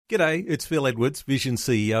G'day, it's Phil Edwards, Vision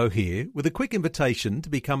CEO here, with a quick invitation to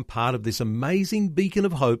become part of this amazing beacon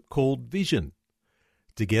of hope called Vision.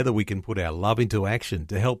 Together we can put our love into action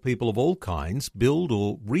to help people of all kinds build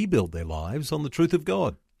or rebuild their lives on the truth of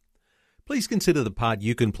God. Please consider the part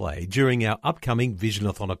you can play during our upcoming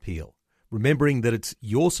Visionathon appeal, remembering that it's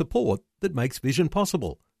your support that makes Vision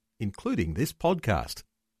possible, including this podcast.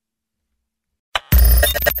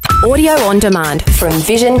 Audio on demand from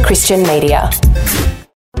Vision Christian Media.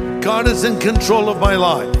 God is in control of my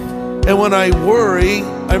life. And when I worry,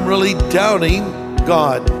 I'm really doubting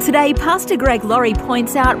God. Today, Pastor Greg Laurie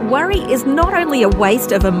points out worry is not only a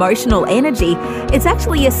waste of emotional energy, it's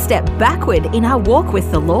actually a step backward in our walk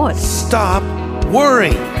with the Lord. Stop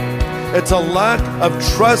worrying. It's a lack of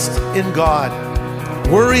trust in God.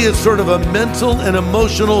 Worry is sort of a mental and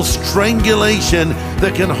emotional strangulation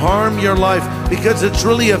that can harm your life because it's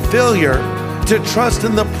really a failure to trust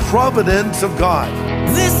in the providence of God.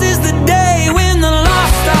 This is the day when the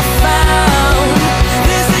lost are found.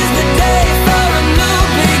 This is the day for a new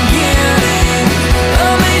beginning.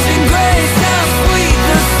 Amazing grace, how sweet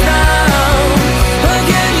the sound.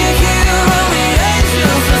 Again you hear all the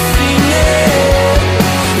angels are singing.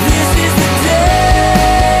 This is the day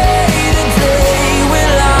when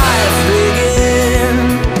life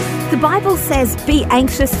begins. The Bible says, be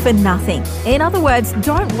anxious for nothing. In other words,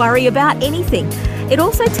 don't worry about anything. It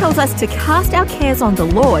also tells us to cast our cares on the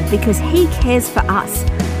Lord because He cares for us.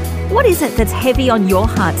 What is it that's heavy on your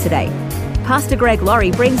heart today? Pastor Greg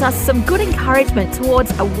Laurie brings us some good encouragement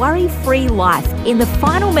towards a worry-free life in the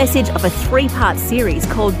final message of a 3-part series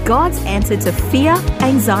called God's Answer to Fear,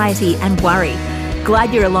 Anxiety and Worry.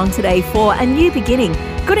 Glad you're along today for a new beginning.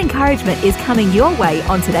 Good encouragement is coming your way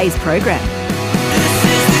on today's program. This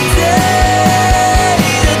is the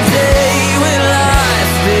day when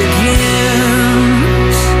life begins.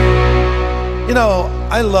 You know,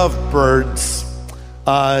 I love birds.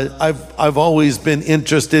 I've always been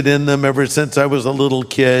interested in them ever since I was a little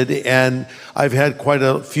kid, and I've had quite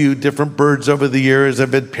a few different birds over the years.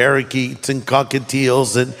 I've had parakeets and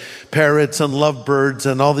cockatiels and parrots and lovebirds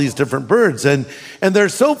and all these different birds, and they're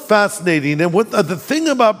so fascinating. And what the thing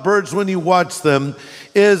about birds when you watch them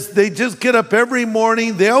is they just get up every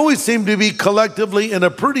morning. They always seem to be collectively in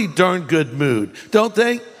a pretty darn good mood, don't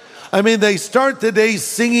they? I mean, they start the day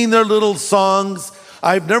singing their little songs.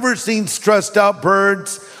 I've never seen stressed out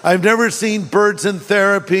birds. I've never seen birds in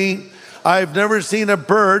therapy. I've never seen a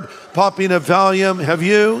bird popping a Valium. Have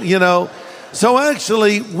you? You know, so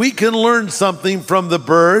actually we can learn something from the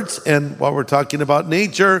birds. And while we're talking about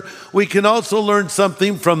nature, we can also learn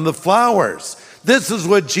something from the flowers. This is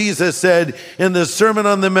what Jesus said in the Sermon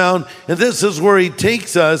on the Mount, and this is where He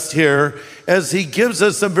takes us here as He gives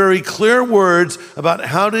us some very clear words about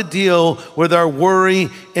how to deal with our worry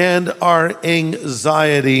and our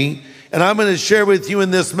anxiety. And I'm going to share with you in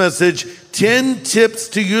this message 10 tips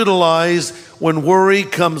to utilize when worry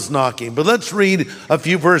comes knocking. But let's read a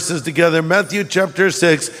few verses together. Matthew chapter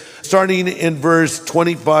 6, starting in verse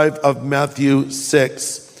 25 of Matthew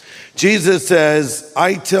 6. Jesus says,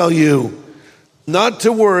 I tell you, not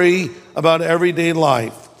to worry about everyday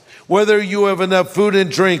life, whether you have enough food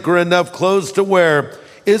and drink or enough clothes to wear.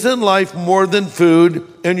 Isn't life more than food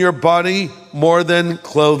and your body more than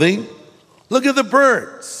clothing? Look at the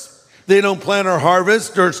birds. They don't plant or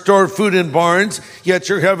harvest or store food in barns, yet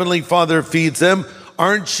your heavenly Father feeds them.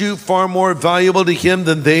 Aren't you far more valuable to Him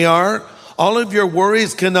than they are? All of your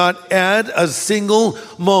worries cannot add a single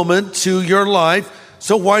moment to your life.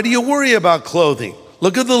 So why do you worry about clothing?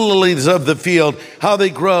 Look at the lilies of the field, how they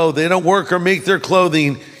grow. They don't work or make their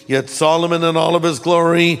clothing. Yet Solomon in all of his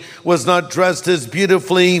glory was not dressed as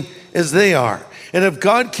beautifully as they are. And if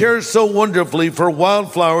God cares so wonderfully for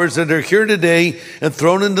wildflowers that are here today and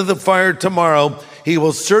thrown into the fire tomorrow, He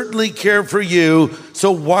will certainly care for you.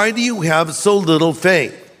 So why do you have so little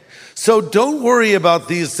faith? So don't worry about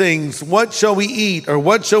these things. What shall we eat? Or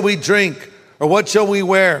what shall we drink? Or what shall we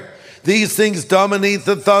wear? These things dominate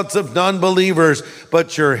the thoughts of non-believers,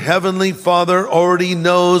 but your heavenly Father already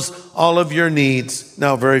knows all of your needs.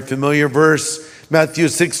 Now, very familiar verse, Matthew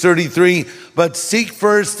 6:33, but seek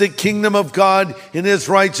first the kingdom of God and His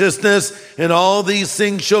righteousness, and all these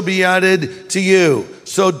things shall be added to you.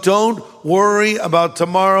 So don't worry about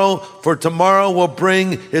tomorrow, for tomorrow will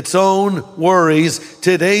bring its own worries.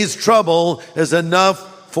 Today's trouble is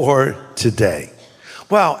enough for today.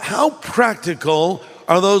 Wow, how practical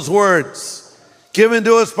are those words given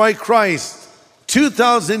to us by Christ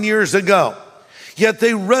 2,000 years ago? Yet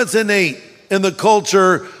they resonate in the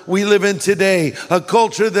culture we live in today, a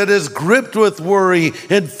culture that is gripped with worry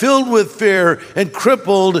and filled with fear and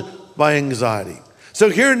crippled by anxiety. So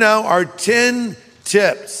here now are 10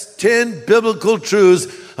 tips, 10 biblical truths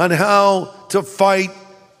on how to fight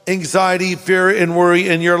anxiety, fear, and worry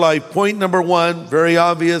in your life. Point number 1, very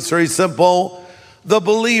obvious, very simple. The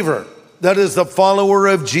believer, that is the follower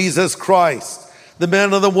of Jesus Christ, the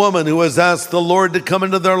man or the woman who has asked the Lord to come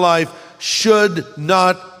into their life, should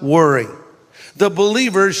not worry. The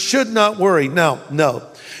believer should not worry. Now, no.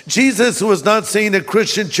 Jesus was not saying a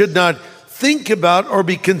Christian should not think about or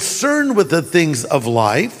be concerned with the things of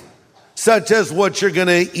life, such as what you're going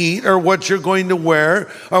to eat or what you're going to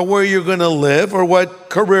wear or where you're going to live or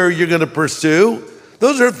what career you're going to pursue.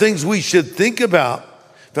 Those are things we should think about.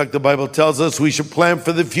 In fact, the Bible tells us we should plan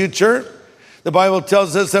for the future. The Bible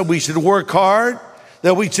tells us that we should work hard,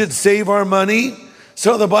 that we should save our money.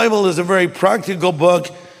 So the Bible is a very practical book.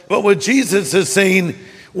 But what Jesus is saying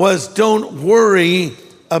was, don't worry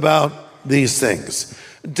about these things.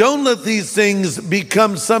 Don't let these things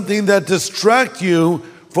become something that distract you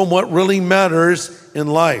from what really matters in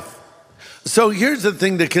life. So here's the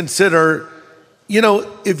thing to consider.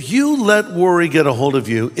 If you let worry get a hold of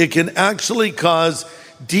you, it can actually cause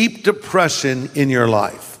deep depression in your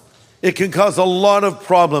life. It can cause a lot of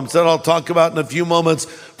problems that I'll talk about in a few moments.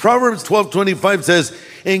 Proverbs 12:25 says,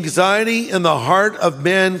 anxiety in the heart of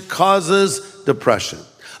man causes depression.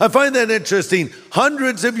 I find that interesting.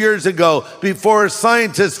 Hundreds of years ago, before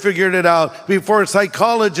scientists figured it out, before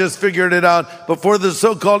psychologists figured it out, before the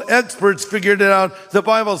so-called experts figured it out, the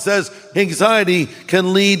Bible says anxiety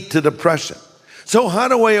can lead to depression. So how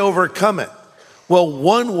do I overcome it? Well,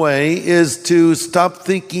 one way is to stop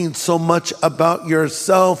thinking so much about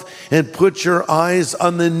yourself and put your eyes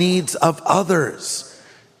on the needs of others.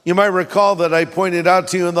 You might recall that I pointed out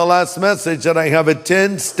to you in the last message that I have a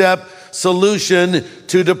 10-step solution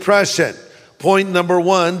to depression. Point number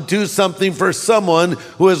 1, do something for someone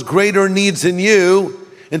who has greater needs than you.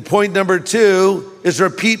 And point number 2 is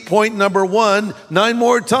repeat point number 1 9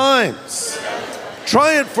 more times.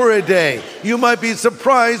 Try it for a day. You might be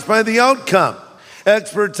surprised by the outcome.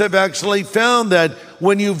 Experts have actually found that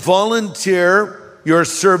when you volunteer your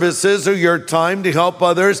services or your time to help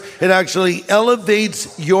others, it actually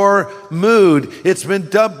elevates your mood. It's been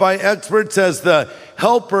dubbed by experts as the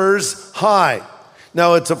helper's high.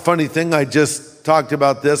 Now, it's a funny thing. I just talked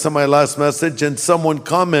about this on my last message, and someone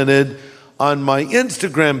commented on my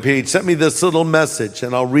Instagram page, sent me this little message,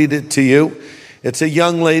 and I'll read it to you. It's a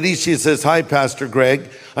young lady. She says, "Hi, Pastor Greg.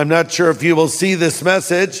 I'm not sure if you will see this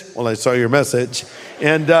message." Well, I saw your message.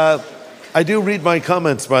 And I do read my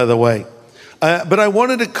comments, by the way. But I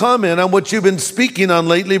wanted to comment on what you've been speaking on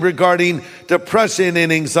lately regarding depression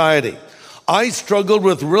and anxiety. I struggled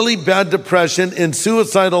with really bad depression and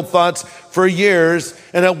suicidal thoughts for years.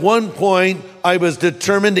 And at one point, I was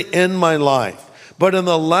determined to end my life. But in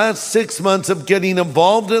the last 6 months of getting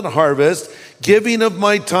involved at Harvest, giving of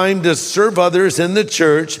my time to serve others in the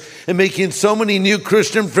church, and making so many new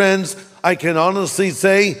Christian friends, I can honestly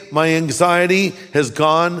say my anxiety has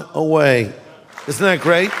gone away. Isn't that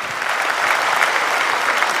great?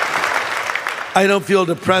 I don't feel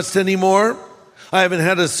depressed anymore. I haven't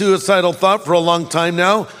had a suicidal thought for a long time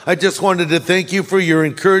now. I just wanted to thank you for your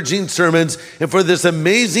encouraging sermons and for this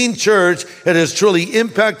amazing church. It has truly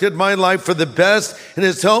impacted my life for the best and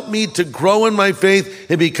has helped me to grow in my faith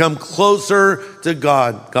and become closer to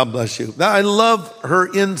God. God bless you. Now, I love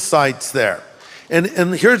her insights there. And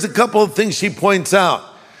here's a couple of things she points out.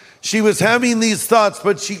 She was having these thoughts,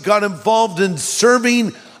 but she got involved in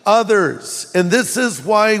serving others. And this is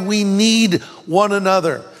why we need one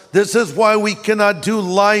another. This is why we cannot do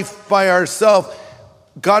life by ourselves.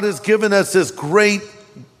 God has given us this great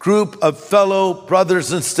group of fellow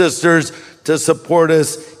brothers and sisters to support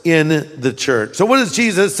us in the church. So what does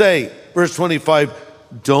Jesus say? Verse 25,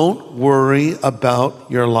 don't worry about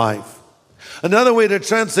your life. Another way to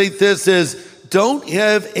translate this is, don't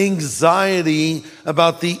have anxiety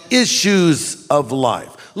about the issues of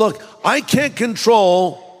life. Look, I can't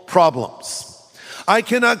control problems. I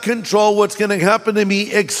cannot control what's going to happen to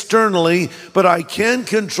me externally, but I can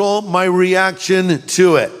control my reaction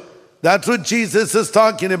to it. That's what Jesus is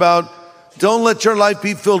talking about. Don't let your life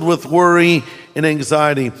be filled with worry and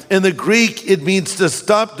anxiety. In the Greek, it means to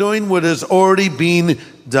stop doing what is already being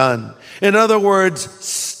done. In other words,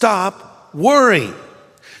 stop worrying.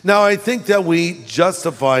 Now, I think that we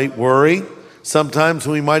justify worry. Sometimes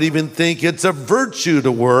we might even think it's a virtue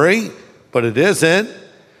to worry, but it isn't.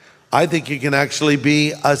 I think it can actually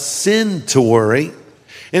be a sin to worry.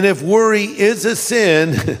 And if worry is a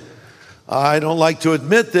sin, I don't like to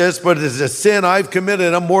admit this, but it's a sin I've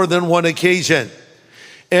committed on more than one occasion.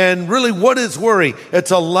 And really, what is worry?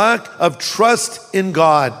 It's a lack of trust in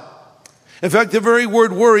God. In fact, the very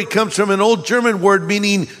word worry comes from an old German word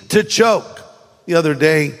meaning to choke. the other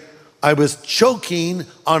day, I was choking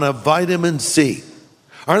on a vitamin C.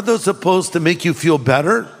 Aren't those supposed to make you feel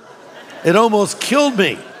better? It almost killed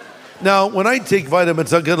me. Now, when I take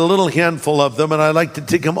vitamins, I'll get a little handful of them, and I like to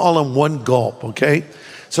take them all in one gulp, okay?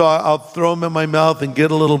 So I'll throw them in my mouth and get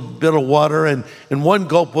a little bit of water, and in one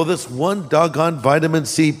gulp, well, this one doggone vitamin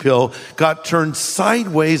C pill got turned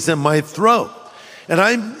sideways in my throat. And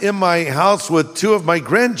I'm in my house with two of my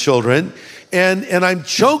grandchildren, and I'm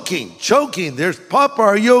choking. There's, Papa,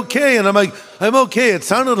 are you okay? And I'm like, I'm okay. It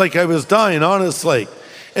sounded like I was dying, honestly.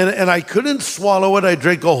 And I couldn't swallow it. I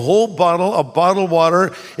drank a whole bottle of bottled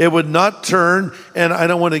water. It would not turn. And I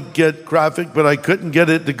don't want to get graphic, but I couldn't get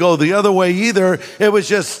it to go the other way either. It was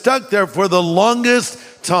just stuck there for the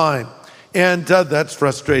longest time. And that's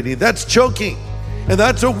frustrating. That's choking. And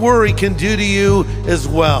that's what worry can do to you as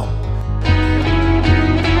well.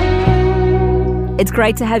 It's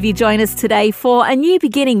great to have you join us today for A New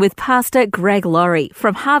Beginning with Pastor Greg Laurie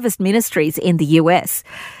from Harvest Ministries in the US.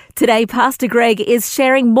 Today, Pastor Greg is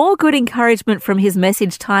sharing more good encouragement from his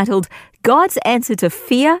message titled God's Answer to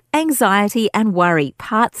Fear, Anxiety and Worry,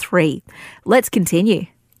 Part 3. Let's continue.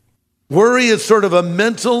 Worry is sort of a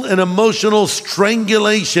mental and emotional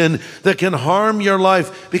strangulation that can harm your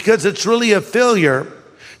life because it's really a failure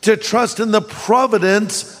to trust in the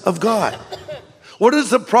providence of God. What is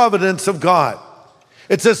the providence of God?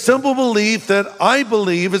 It's a simple belief that I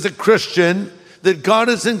believe as a Christian that God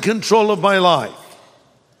is in control of my life.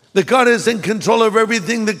 That God is in control of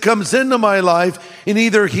everything that comes into my life, and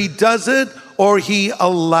either He does it or He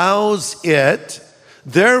allows it.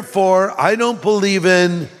 Therefore, I don't believe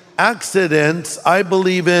in accidents. I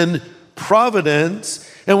believe in providence.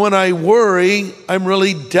 And when I worry, I'm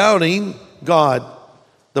really doubting God.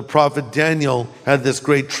 The prophet Daniel had this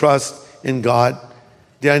great trust in God.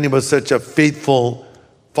 Daniel was such a faithful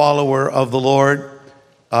follower of the Lord.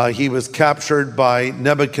 He was captured by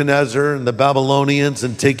Nebuchadnezzar and the Babylonians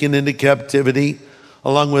and taken into captivity,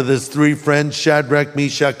 along with his three friends, Shadrach,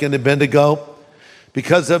 Meshach, and Abednego.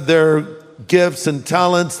 Because of their gifts and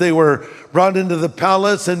talents, they were brought into the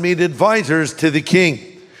palace and made advisors to the king.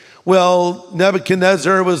 Well,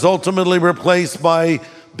 Nebuchadnezzar was ultimately replaced by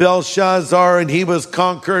Belshazzar, and he was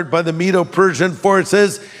conquered by the Medo-Persian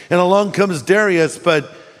forces, and along comes Darius. But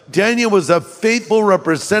Daniel was a faithful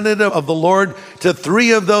representative of the Lord to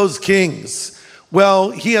three of those kings.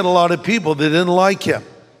 Well, he had a lot of people that didn't like him.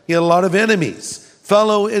 He had a lot of enemies,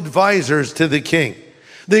 fellow advisors to the king.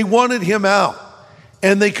 They wanted him out,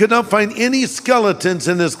 and they could not find any skeletons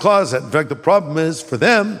in his closet. In fact, the problem is for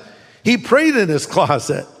them, he prayed in his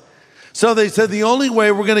closet. So they said the only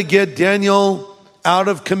way we're going to get Daniel out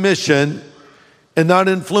of commission and not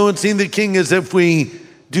influencing the king is if we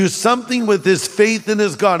do something with his faith in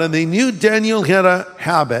his God. And they knew Daniel had a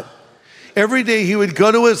habit. Every day he would go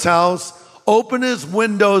to his house, open his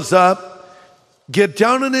windows up, get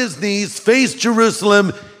down on his knees, face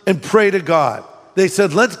Jerusalem, and pray to God. They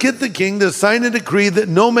said, let's get the king to sign a decree that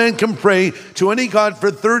no man can pray to any God for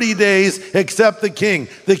 30 days except the king.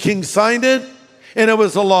 The king signed it, and it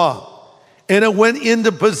was a law. And it went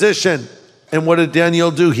into position. And what did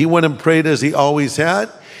Daniel do? He went and prayed as he always had.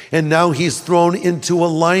 And now he's thrown into a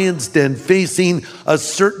lion's den facing a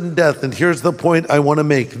certain death. And here's the point I want to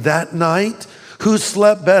make. That night, who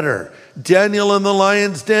slept better? Daniel in the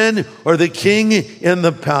lion's den or the king in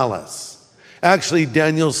the palace? Actually,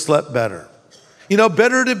 Daniel slept better. You know,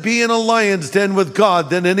 better to be in a lion's den with God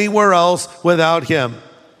than anywhere else without him.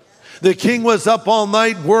 The king was up all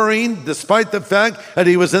night worrying, despite the fact that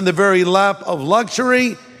he was in the very lap of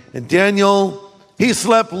luxury. And Daniel, he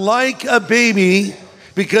slept like a baby,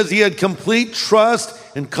 because he had complete trust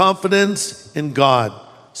and confidence in God.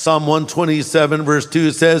 Psalm 127 verse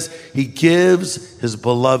 2 says, he gives his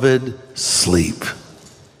beloved sleep.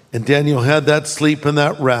 And Daniel had that sleep and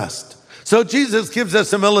that rest. So Jesus gives us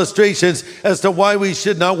some illustrations as to why we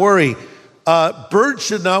should not worry. Birds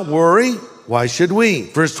should not worry. Why should we?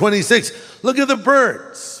 Verse 26, look at the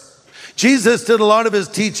birds. Jesus did a lot of his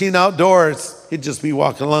teaching outdoors. He'd just be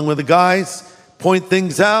walking along with the guys, point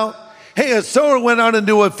things out. Hey, a sower went out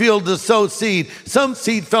into a field to sow seed. Some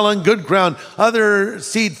seed fell on good ground. Other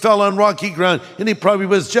seed fell on rocky ground. And he probably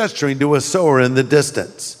was gesturing to a sower in the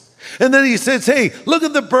distance. And then he says, hey, look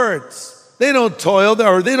at the birds. They don't toil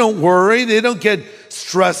or they don't worry. They don't get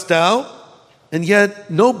stressed out. And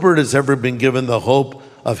yet no bird has ever been given the hope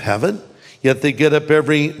of heaven. Yet they get up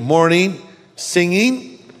every morning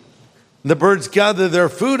singing. The birds gather their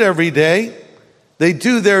food every day. They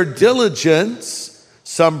do their diligence.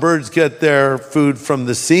 Some birds get their food from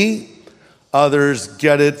the sea. Others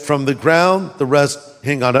get it from the ground. The rest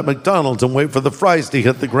hang out at McDonald's and wait for the fries to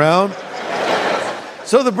hit the ground.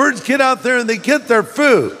 So the birds get out there and they get their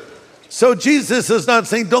food. So Jesus is not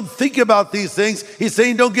saying don't think about these things. He's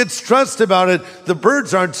saying don't get stressed about it. The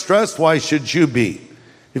birds aren't stressed. Why should you be?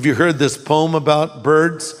 Have you heard this poem about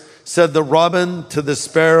birds? Said the robin to the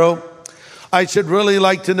sparrow, I should really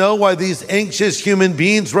like to know why these anxious human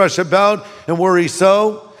beings rush about and worry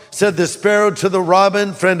so. Said the sparrow to the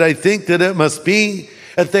robin, friend, I think that it must be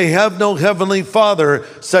that they have no heavenly Father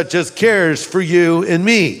such as cares for you and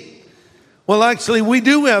me. Well, actually, we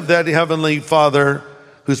do have that heavenly Father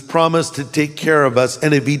who's promised to take care of us.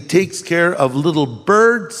 And if he takes care of little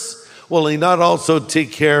birds, will he not also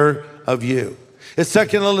take care of you? His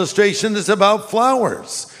second illustration is about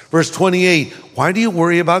flowers. Verse 28, why do you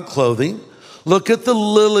worry about clothing? Look at the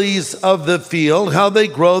lilies of the field, how they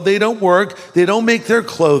grow. They don't work. They don't make their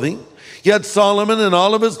clothing. Yet Solomon in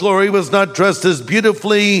all of his glory was not dressed as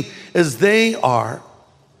beautifully as they are.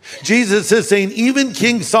 Jesus is saying even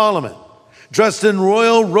King Solomon, dressed in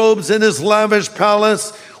royal robes in his lavish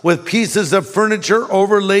palace with pieces of furniture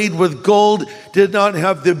overlaid with gold, did not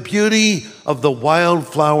have the beauty of the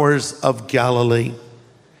wildflowers of Galilee.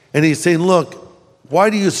 And he's saying, look, why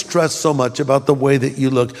do you stress so much about the way that you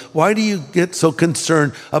look? Why do you get so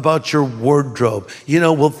concerned about your wardrobe?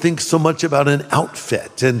 We'll think so much about an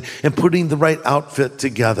outfit and putting the right outfit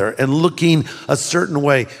together and looking a certain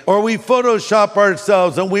way. Or we Photoshop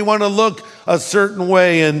ourselves and we want to look a certain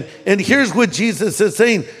way. And here's what Jesus is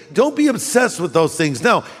saying. Don't be obsessed with those things.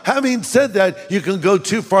 Now, having said that, you can go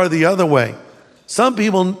too far the other way. Some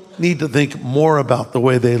people need to think more about the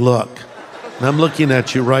way they look. And I'm looking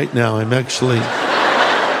at you right now. I'm actually...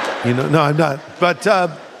 no, I'm not. But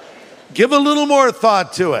give a little more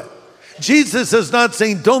thought to it. Jesus is not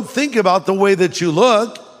saying don't think about the way that you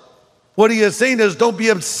look. What he is saying is don't be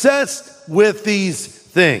obsessed with these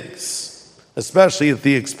things, especially at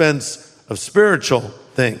the expense of spiritual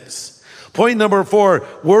things. Point number 4,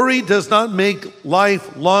 worry does not make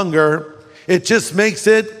life longer. It just makes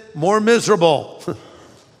it more miserable.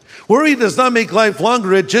 Worry does not make life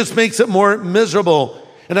longer. It just makes it more miserable.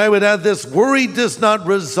 And I would add this, worry does not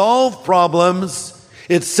resolve problems.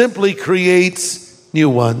 It simply creates new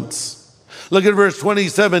ones. Look at verse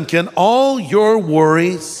 27. Can all your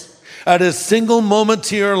worries add a single moment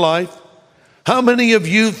to your life? How many of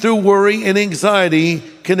you through worry and anxiety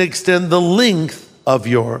can extend the length of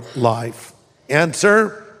your life?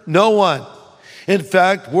 Answer, no one. In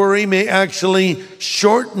fact, worry may actually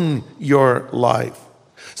shorten your life.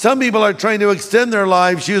 Some people are trying to extend their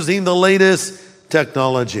lives using the latest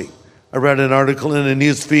technology. I read an article in a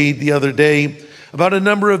news feed the other day about a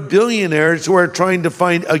number of billionaires who are trying to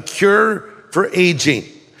find a cure for aging.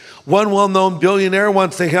 One well-known billionaire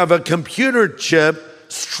wants to have a computer chip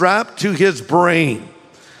strapped to his brain.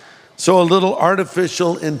 So a little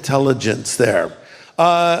artificial intelligence there.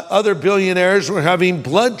 Other billionaires were having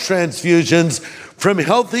blood transfusions from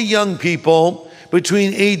healthy young people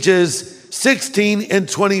between ages 16 and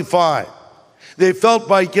 25. They felt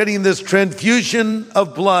by getting this transfusion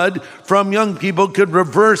of blood from young people could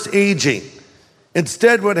reverse aging.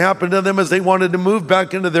 Instead, what happened to them is they wanted to move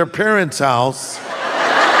back into their parents' house,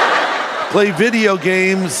 play video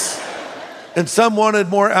games, and some wanted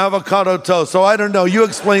more avocado toast. So I don't know, you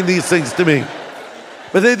explain these things to me.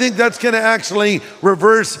 But they think that's going to actually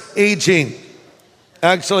reverse aging.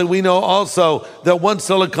 Actually, we know also that one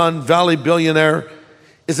Silicon Valley billionaire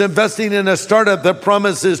is investing in a startup that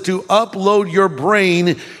promises to upload your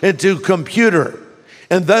brain into a computer.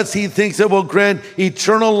 And thus he thinks it will grant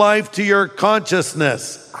eternal life to your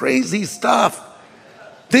consciousness. Crazy stuff.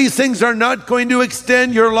 These things are not going to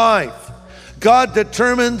extend your life. God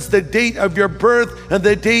determines the date of your birth and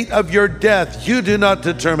the date of your death. You do not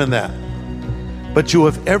determine that. But you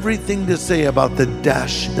have everything to say about the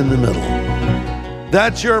dash in the middle.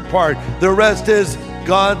 That's your part. The rest is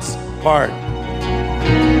God's part.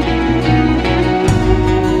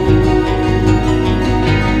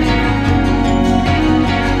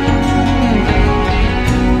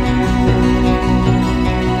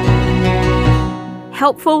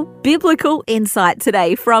 Helpful biblical insight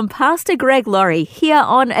today from Pastor Greg Laurie here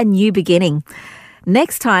on A New Beginning.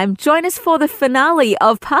 Next time, join us for the finale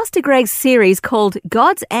of Pastor Greg's series called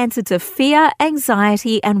God's Answer to Fear,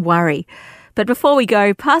 Anxiety and Worry. But before we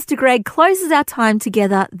go, Pastor Greg closes our time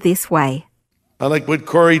together this way. I like what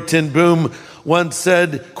Corrie ten Boom once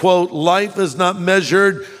said, quote, life is not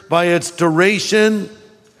measured by its duration,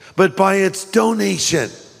 but by its donation.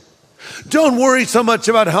 Don't worry so much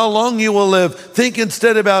about how long you will live. Think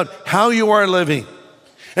instead about how you are living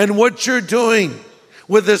and what you're doing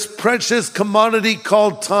with this precious commodity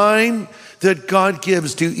called time that God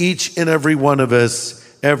gives to each and every one of us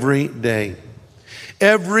every day.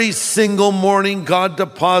 Every single morning, God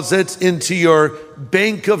deposits into your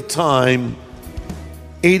bank of time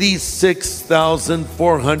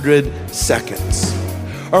 86,400 seconds,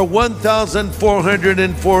 or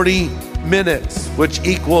 1,440 minutes, which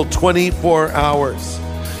equal 24 hours.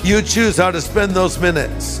 You choose how to spend those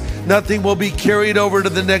minutes. Nothing will be carried over to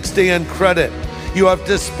the next day on credit. You have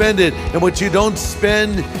to spend it, and what you don't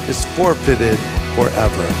spend is forfeited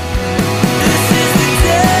forever.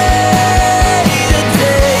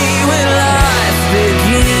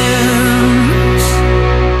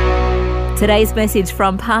 Today's message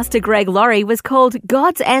from Pastor Greg Laurie was called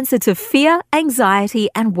God's Answer to Fear, Anxiety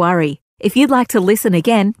and Worry. If you'd like to listen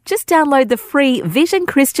again, just download the free Vision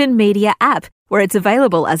Christian Media app, where it's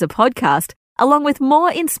available as a podcast, along with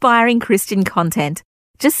more inspiring Christian content.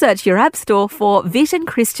 Just search your app store for Vision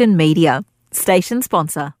Christian Media. Station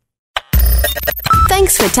sponsor.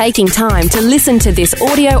 Thanks for taking time to listen to this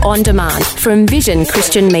audio on demand from Vision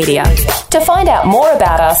Christian Media. To find out more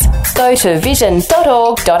about us, go to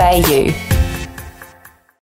vision.org.au.